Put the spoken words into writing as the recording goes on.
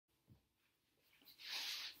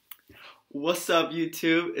What's up,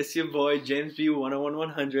 YouTube? It's your boy James B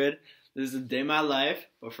 101-100. This is a day of my life,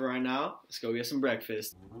 but for right now, let's go get some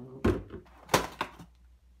breakfast.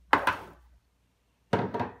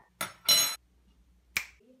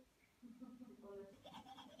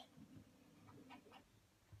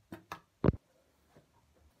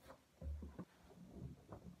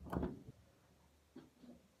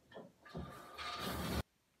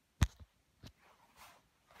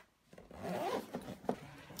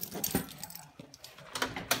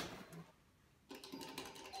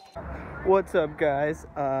 What's up, guys?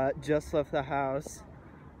 Just left the house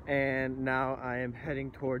and now I am heading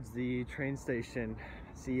towards the train station.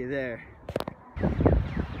 See you there.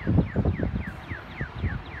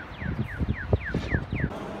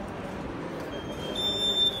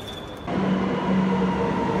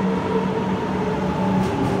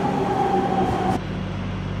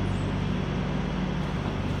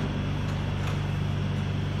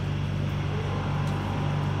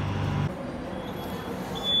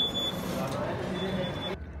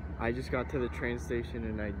 I just got to the train station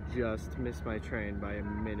and I just missed my train by a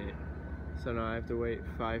minute. So now I have to wait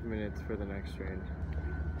 5 minutes for the next train.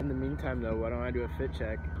 In the meantime though, why don't I do a fit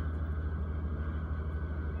check?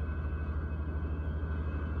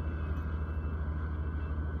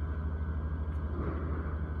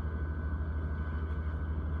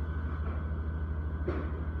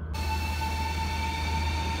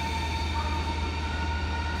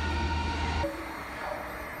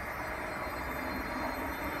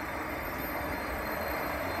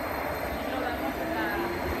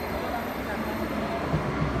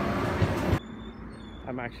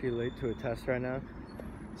 I'm actually late to a test right now,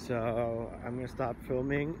 so I'm gonna stop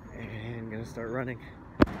filming and gonna start running.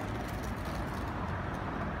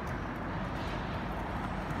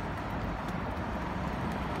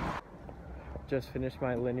 Just finished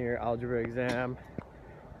my linear algebra exam,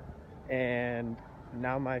 and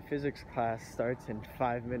now my physics class starts in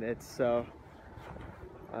 5 minutes, so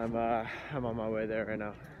I'm on my way there right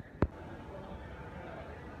now.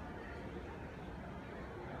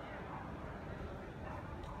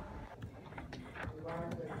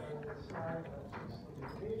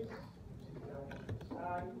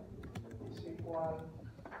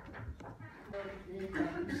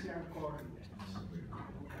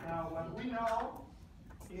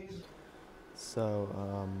 So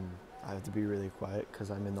I have to be really quiet because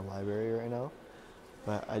I'm in the library right now,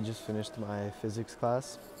 but I just finished my physics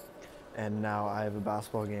class and now I have a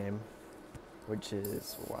basketball game, which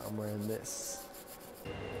is why I'm wearing this.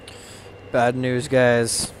 Bad news,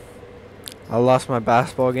 guys. I lost my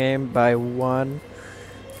basketball game by 1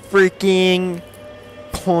 freaking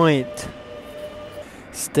point.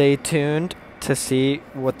 Stay tuned to see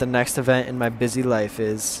what the next event in my busy life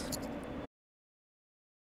is.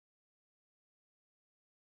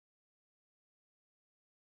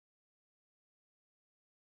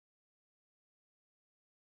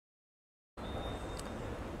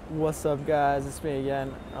 What's up, guys? It's me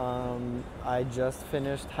again. I just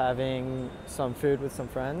finished having some food with some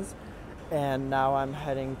friends, and now I'm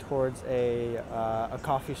heading towards a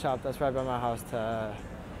coffee shop that's right by my house to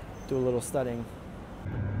do a little studying.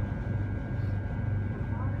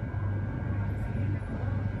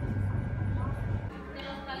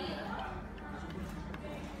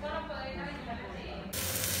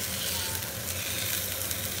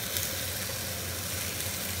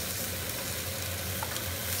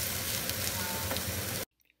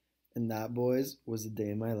 And that, boys, was a day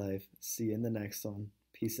in my life. See you in the next one.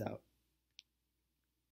 Peace out.